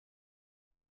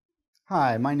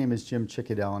Hi, my name is Jim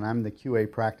Chickadel and I'm the QA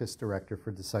Practice Director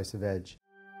for DecisivEdge.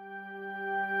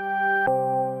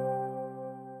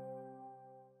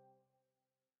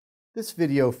 This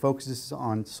video focuses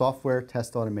on software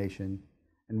test automation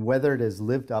and whether it has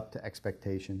lived up to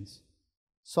expectations.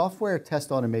 Software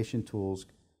test automation tools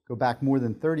go back more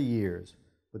than 30 years,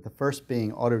 with the first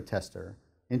being Autotester,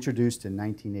 introduced in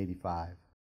 1985.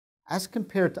 As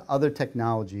compared to other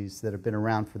technologies that have been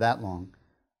around for that long,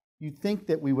 you'd think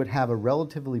that we would have a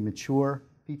relatively mature,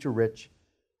 feature-rich,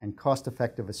 and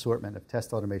cost-effective assortment of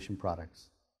test automation products.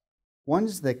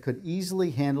 Ones that could easily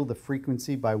handle the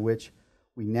frequency by which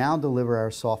we now deliver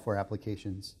our software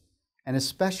applications, and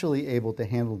especially able to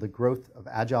handle the growth of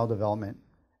agile development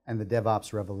and the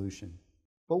DevOps revolution.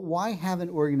 But why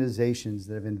haven't organizations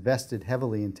that have invested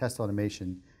heavily in test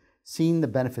automation seen the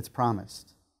benefits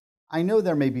promised? I know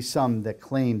there may be some that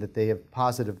claim that they have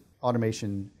positive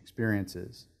automation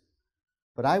experiences,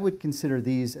 but I would consider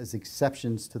these as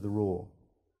exceptions to the rule.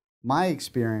 My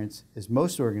experience is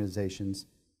most organizations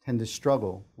tend to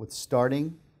struggle with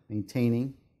starting,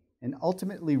 maintaining, and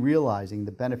ultimately realizing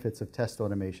the benefits of test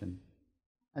automation.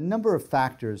 A number of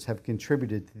factors have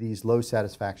contributed to these low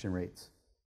satisfaction rates.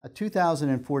 A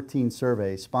 2014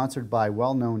 survey sponsored by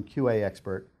well-known QA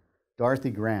expert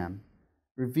Dorothy Graham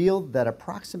revealed that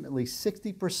approximately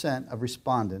 60% of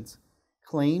respondents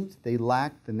claimed they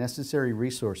lacked the necessary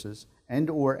resources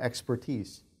and/or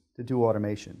expertise to do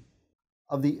automation.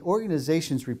 Of the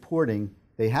organizations reporting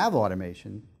they have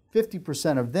automation,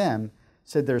 50% of them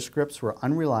said their scripts were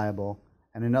unreliable,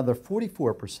 and another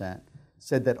 44%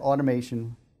 said that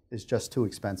automation is just too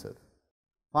expensive.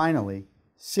 Finally,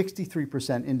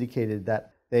 63% indicated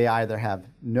that they either have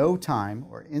no time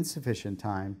or insufficient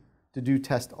time to do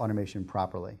test automation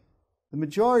properly. The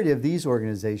majority of these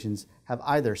organizations have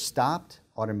either stopped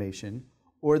automation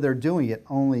or they're doing it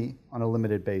only on a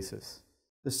limited basis.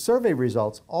 The survey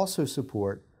results also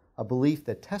support a belief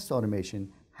that test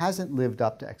automation hasn't lived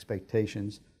up to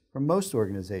expectations for most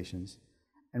organizations,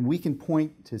 and we can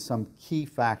point to some key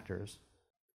factors.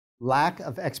 Lack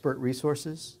of expert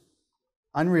resources,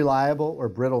 unreliable or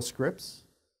brittle scripts,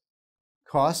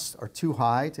 costs are too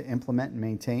high to implement and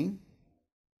maintain,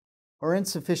 or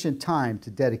insufficient time to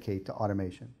dedicate to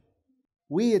automation.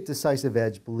 We at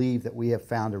DecisivEdge believe that we have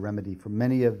found a remedy for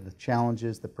many of the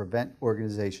challenges that prevent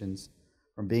organizations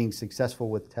from being successful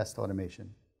with test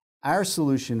automation. Our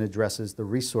solution addresses the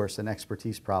resource and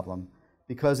expertise problem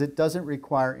because it doesn't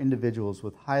require individuals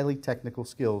with highly technical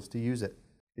skills to use it.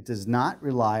 It does not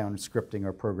rely on scripting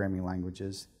or programming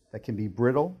languages that can be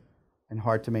brittle and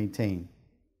hard to maintain.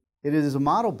 It is a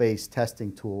model-based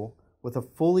testing tool with a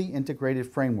fully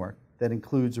integrated framework that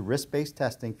includes risk-based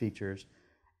testing features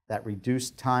that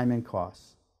reduce time and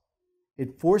costs.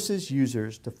 It forces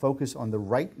users to focus on the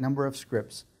right number of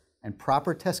scripts and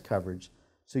proper test coverage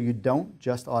so you don't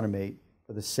just automate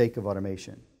for the sake of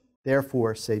automation,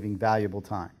 therefore saving valuable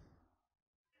time.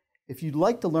 If you'd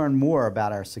like to learn more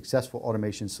about our successful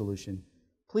automation solution,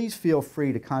 please feel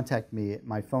free to contact me at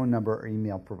my phone number or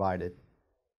email provided.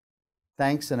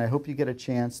 Thanks, and I hope you get a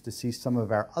chance to see some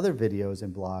of our other videos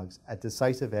and blogs at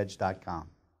DecisivEdge.com.